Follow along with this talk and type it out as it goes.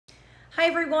Hi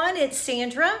everyone, it's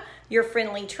Sandra, your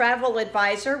friendly travel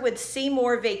advisor with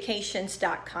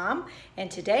SeyMourVacations.com, and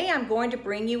today I'm going to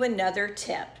bring you another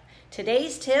tip.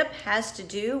 Today's tip has to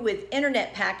do with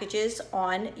internet packages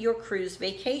on your cruise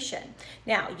vacation.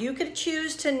 Now, you could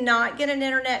choose to not get an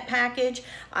internet package.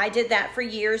 I did that for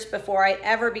years before I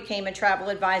ever became a travel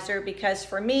advisor because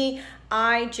for me,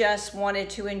 I just wanted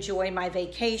to enjoy my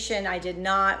vacation. I did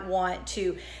not want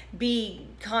to be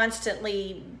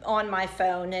constantly on my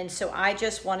phone, and so I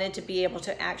just wanted to be able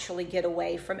to actually get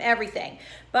away from everything.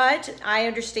 But I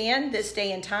understand this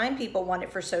day and time, people want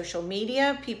it for social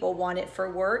media, people want it for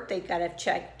work, they've got to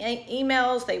check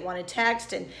emails, they want to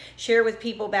text and share with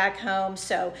people back home.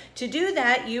 So to do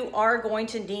that, you are going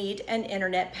to need an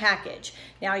internet package.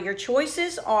 Now your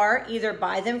choices are either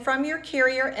buy them from your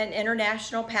carrier, an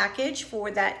international package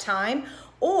for that time,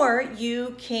 or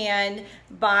you can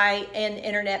buy an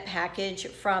internet package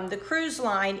from the cruise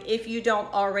line if you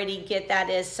don't already get that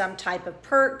as some type of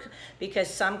perk, because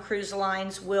some cruise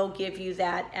lines will give you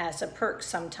that as a perk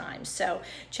sometimes. So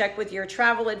check with your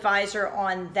travel advisor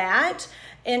on that.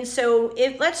 And so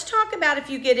let's talk about if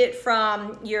you get it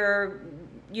from your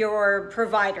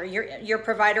provider, your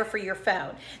provider for your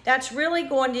phone. That's really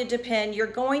going to depend. You're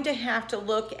going to have to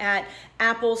look at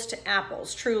apples to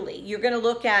apples, truly. You're going to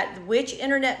look at which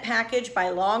internet package by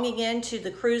logging into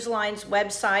the cruise line's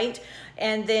website,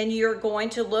 and then you're going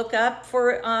to look up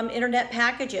for internet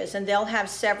packages, and they'll have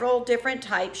several different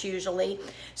types usually.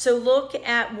 So look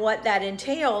at what that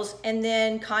entails, and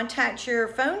then contact your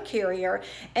phone carrier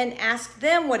and ask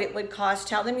them what it would cost.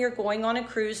 Tell them you're going on a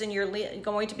cruise and you're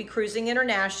going to be cruising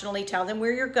internationally. Tell them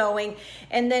where you're going,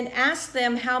 and then ask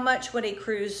them how much would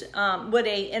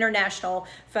a international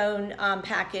phone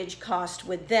package cost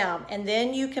with them, and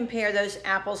then you compare those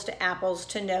apples to apples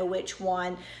to know which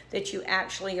one that you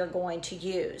actually are going to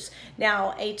use.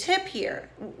 Now, a tip here,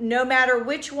 no matter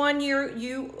which one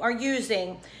you are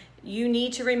using, you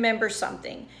need to remember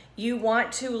something. You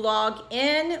want to log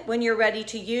in when you're ready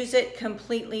to use it,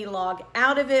 completely log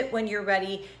out of it when you're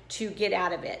ready to get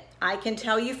out of it. I can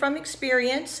tell you from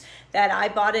experience that I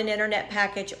bought an internet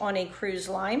package on a cruise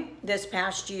line this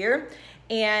past year,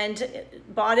 and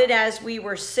bought it as we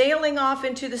were sailing off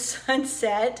into the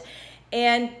sunset,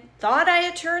 and thought I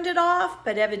had turned it off,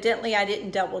 but evidently I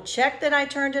didn't double check that I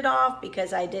turned it off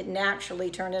because I didn't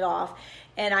actually turn it off.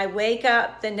 And I wake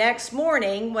up the next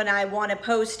morning when I want to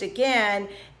post again,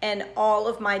 and all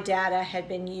of my data had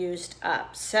been used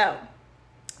up. So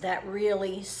that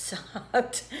really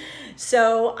sucked.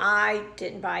 So I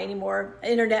didn't buy any more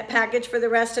internet package for the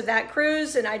rest of that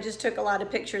cruise, and I just took a lot of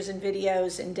pictures and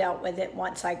videos and dealt with it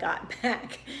once I got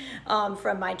back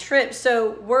from my trip.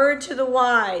 So word to the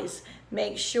wise,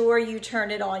 make sure you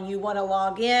turn it on. You want to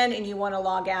log in and you want to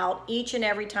log out each and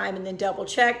every time, and then double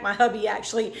check. My hubby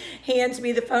actually hands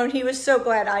me the phone. He was so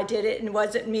glad I did it and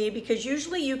wasn't me, because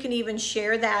usually you can even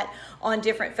share that on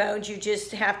different phones. You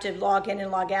just have to log in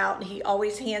and log out, and he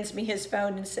always hands me his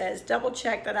phone and says, double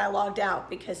check that I logged out,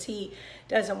 because he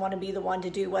doesn't want to be the one to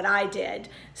do what I did.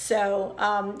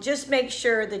 So just make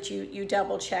sure that you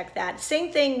double check that.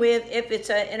 Same thing with if it's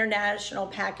an international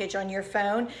package on your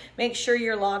phone, make sure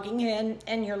you're logging in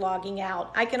and you're logging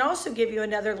out. I can also give you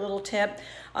another little tip.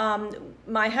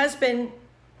 My husband,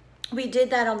 we did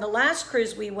that on the last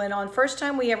cruise we went on. First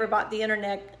time we ever bought the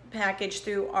internet package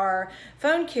through our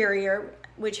phone carrier,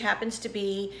 which happens to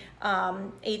be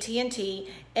AT&T,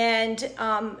 and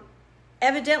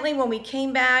evidently, when we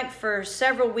came back for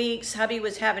several weeks, hubby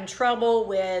was having trouble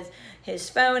with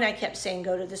his phone. I kept saying,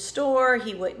 go to the store.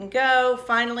 He wouldn't go.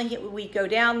 Finally, we go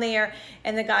down there,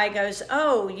 and the guy goes,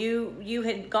 oh, you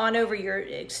had gone over your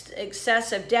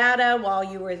excessive data while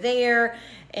you were there,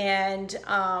 and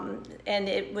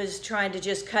it was trying to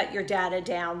just cut your data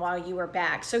down while you were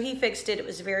back. So he fixed it. It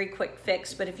was a very quick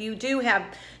fix. But if you do have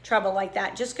trouble like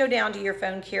that, just go down to your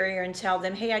phone carrier and tell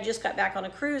them, hey, I just got back on a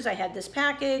cruise. I had this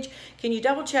package. Can you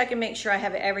double check and make sure I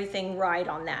have everything right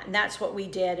on that? And that's what we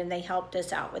did, and they helped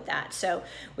us out with that. So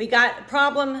we got the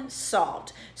problem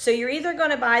solved. So you're either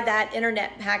going to buy that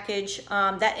internet package,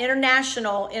 that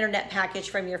international internet package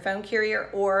from your phone carrier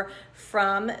or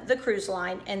from the cruise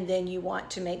line, and then you want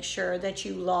to make sure that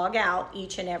you log out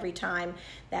each and every time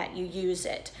that you use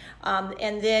it.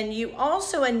 And then you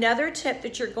also, another tip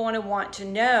that you're going to want to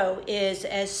know is,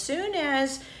 as soon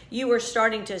as you are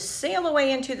starting to sail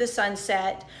away into the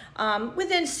sunset,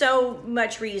 within so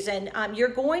much reason, you're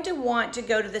going to want to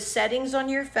go to the settings on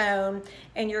your phone,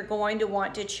 and you're going to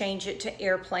want to change it to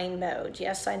airplane mode.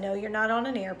 Yes, I know you're not on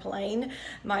an airplane.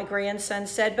 My grandson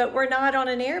said, but we're not on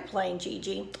an airplane,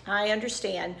 Gigi. I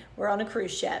understand. We're on a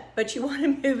cruise ship, but you want to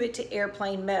move it to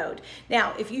airplane mode.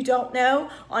 Now, if you don't know,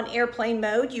 on airplane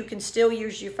mode, you can still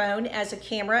use your phone as a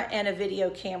camera and a video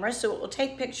camera. So it will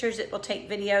take pictures, it will take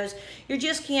videos. You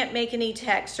just can't make any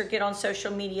text or get on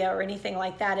social media or anything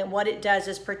like that. And what it does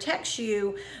is protects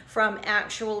you from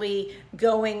actually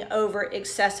going over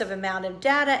excessive amount of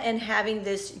data and having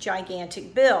this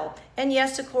gigantic bill. And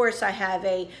yes, of course, I have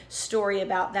a story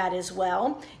about that as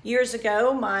well. Years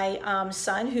ago, my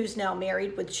son, who's now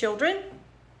married with children,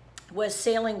 was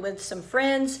sailing with some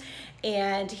friends,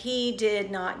 and he did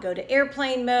not go to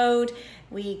airplane mode.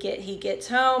 He gets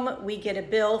home, we get a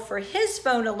bill for his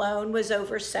phone alone was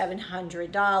over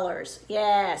 $700.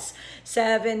 Yes,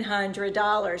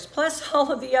 $700, plus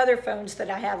all of the other phones that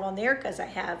I have on there, because I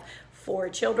have 4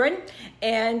 children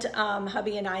and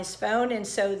hubby and I's phone. And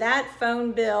so that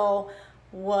phone bill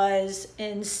was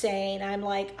insane. I'm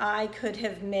like, I could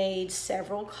have made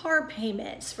several car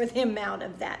payments for the amount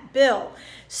of that bill.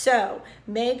 So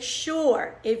make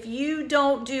sure, if you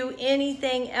don't do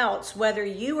anything else, whether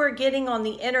you are getting on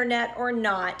the internet or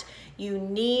not, you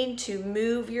need to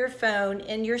move your phone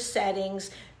in your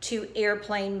settings to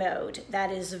airplane mode.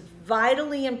 That is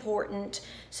vitally important.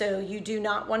 So you do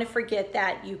not want to forget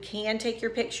that. You can take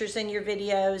your pictures and your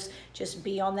videos, just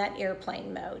be on that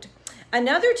airplane mode.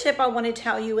 Another tip I want to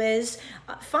tell you is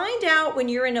find out when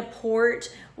you're in a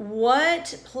port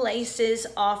what places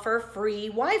offer free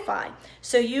Wi-Fi.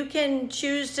 So you can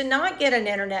choose to not get an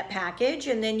internet package,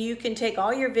 and then you can take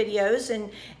all your videos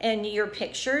and your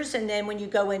pictures, and then when you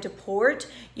go into port,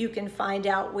 you can find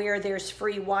out where there's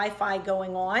free Wi-Fi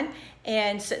going on,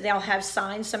 and so they'll have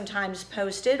signs sometimes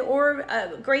posted. Or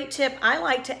a great tip I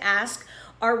like to ask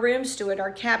our room steward,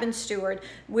 our cabin steward,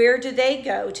 where do they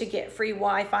go to get free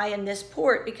Wi-Fi in this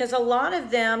port? Because a lot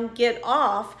of them get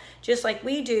off, just like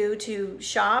we do, to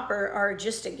shop or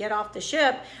just to get off the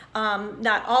ship.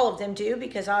 Not all of them do,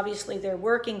 because obviously they're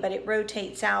working, but it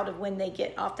rotates out of when they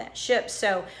get off that ship.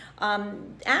 So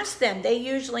ask them. They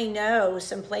usually know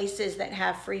some places that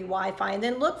have free Wi-Fi. And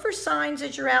then look for signs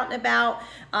as you're out and about.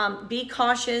 Be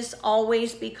cautious.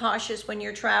 Always be cautious when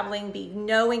you're traveling. Be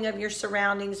knowing of your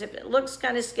surroundings. If it looks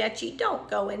kind of sketchy, don't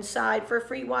go inside for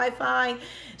free Wi-Fi.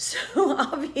 So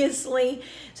obviously,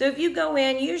 so if you go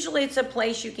in, usually it's a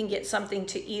place you can get something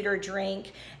to eat or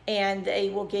drink, and they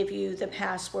will give you the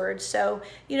password. So,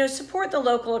 you know, support the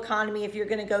local economy. If you're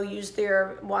going to go use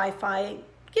their Wi-Fi,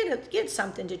 get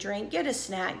something to drink, get a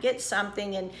snack, get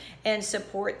something, and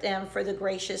support them for the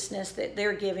graciousness that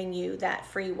they're giving you that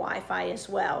free Wi-Fi as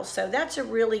well. So that's a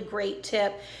really great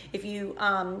tip if you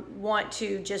want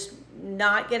to just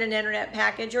not get an internet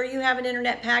package, or you have an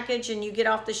internet package and you get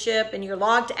off the ship and you're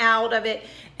logged out of it,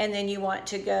 and then you want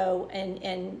to go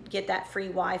and get that free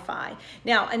Wi-Fi.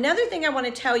 Now, another thing I want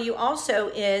to tell you also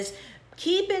is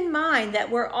keep in mind that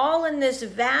we're all in this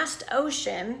vast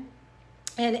ocean,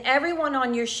 and everyone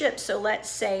on your ship, so let's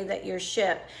say that your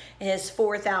ship is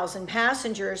 4,000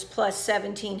 passengers plus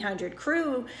 1,700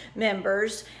 crew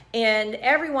members, and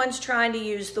everyone's trying to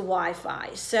use the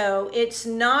Wi-Fi. So it's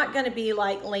not going to be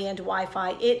like land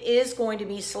Wi-Fi. It is going to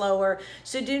be slower.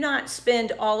 So do not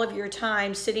spend all of your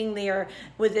time sitting there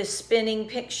with this spinning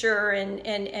picture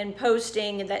and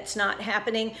posting, and that's not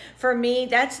happening. For me,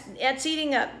 that's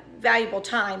eating up valuable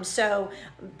time, so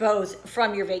both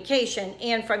from your vacation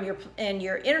and from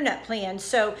your internet plan.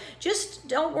 So just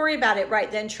don't worry about it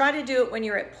right then. Try to do it when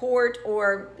you're at port,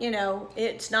 or, you know,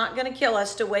 it's not going to kill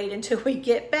us to wait until we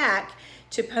get back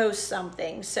to post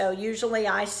something. So usually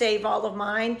I save all of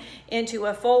mine into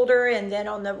a folder, and then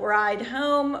on the ride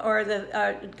home, or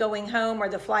the going home, or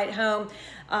the flight home,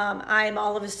 I'm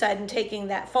all of a sudden taking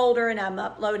that folder and I'm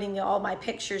uploading all my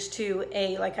pictures to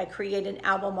like I create an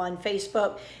album on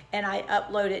Facebook, and I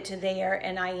upload it to there,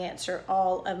 and I answer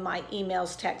all of my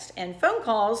emails, texts, and phone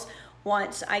calls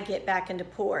once I get back into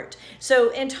port.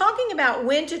 So in talking about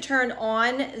when to turn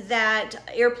on that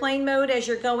airplane mode as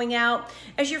you're going out,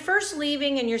 as you're first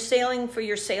leaving and you're sailing for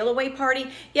your sail away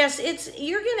party, yes,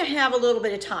 you're gonna have a little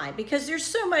bit of time, because there's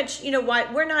so much, you know,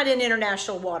 we're not in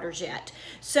international waters yet.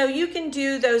 So you can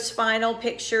do those final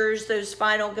pictures, those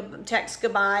final text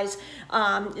goodbyes,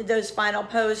 those final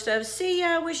posts of, see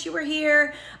ya, wish you were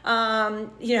here,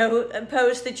 you know,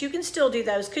 posts that you can still do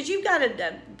those, because you've got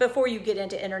to, before you get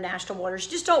into international waters,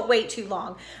 just don't wait too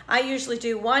long. I usually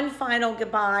do one final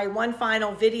goodbye, one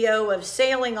final video of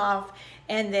sailing off,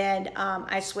 and then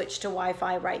I switched to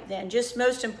Wi-Fi right then. Just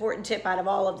most important tip out of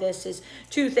all of this is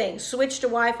two things: switch to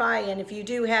Wi-Fi, and if you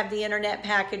do have the internet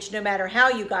package, no matter how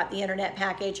you got the internet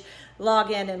package,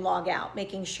 log in and log out,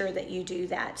 making sure that you do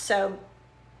that. So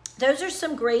those are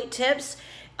some great tips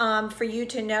for you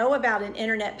to know about an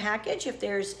internet package. If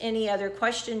there's any other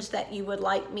questions that you would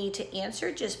like me to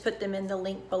answer, just put them in the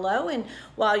link below. And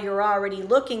while you're already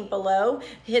looking below,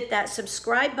 hit that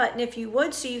subscribe button if you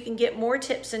would, so you can get more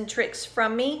tips and tricks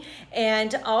from me.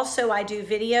 And also, I do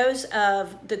videos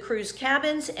of the cruise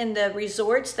cabins and the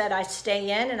resorts that I stay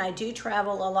in, and I do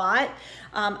travel a lot.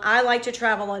 I like to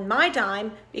travel on my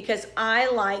dime because I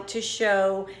like to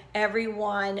show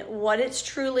everyone what it's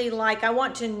truly like. I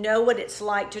want to know what it's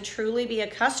like to truly be a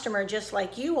customer just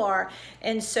like you are.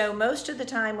 And so most of the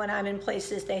time when I'm in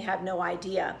places, they have no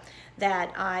idea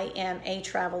that I am a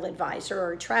travel advisor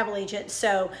or a travel agent.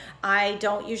 So I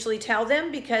don't usually tell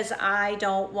them because I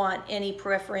don't want any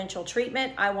preferential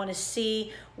treatment. I want to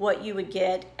see what you would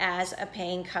get as a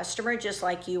paying customer, just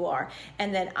like you are.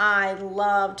 And then I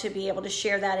love to be able to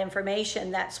share that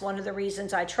information. That's one of the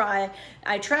reasons I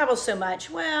travel so much.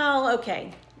 Well,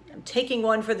 okay, I'm taking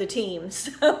one for the team.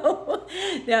 So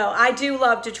no, I do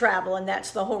love to travel, and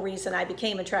that's the whole reason I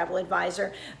became a travel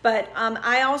advisor. But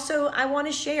I want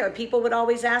to share. People would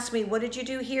always ask me, what did you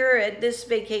do here at this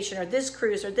vacation or this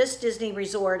cruise or this Disney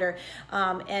resort? Or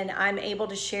and I'm able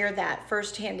to share that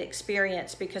firsthand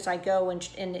experience because I go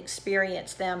and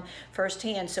experience them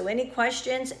firsthand. So any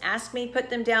questions, ask me, put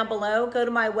them down below. Go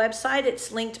to my website.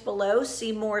 It's linked below,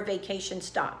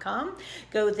 seemorevacations.com.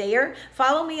 Go there.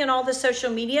 Follow me on all the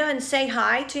social media and say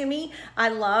hi to me. I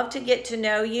love to get to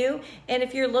know you. And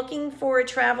if you're looking for a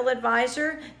travel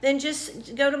advisor, then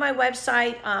just go to my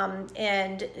website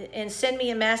and send me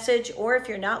a message. Or if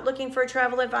you're not looking for a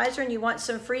travel advisor and you want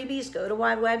some freebies, go to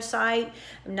my website.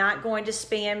 I'm not going to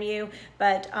spam you,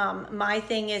 but my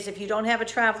thing is, if you don't have a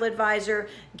travel advisor,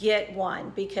 get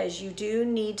one, because you do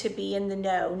need to be in the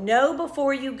know. Know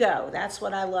before you go. That's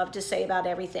what I love to say about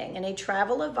everything. And a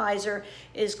travel advisor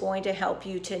is going to help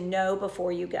you to know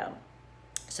before you go.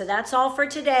 So that's all for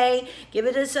today. Give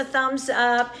it a thumbs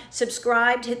up,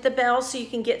 subscribe, hit the bell so you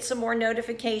can get some more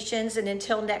notifications. And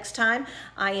until next time,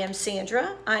 I am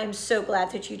Sandra. I am so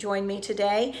glad that you joined me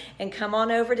today. And come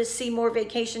on over to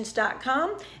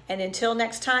seemorevacations.com. And until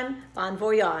next time, bon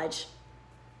voyage.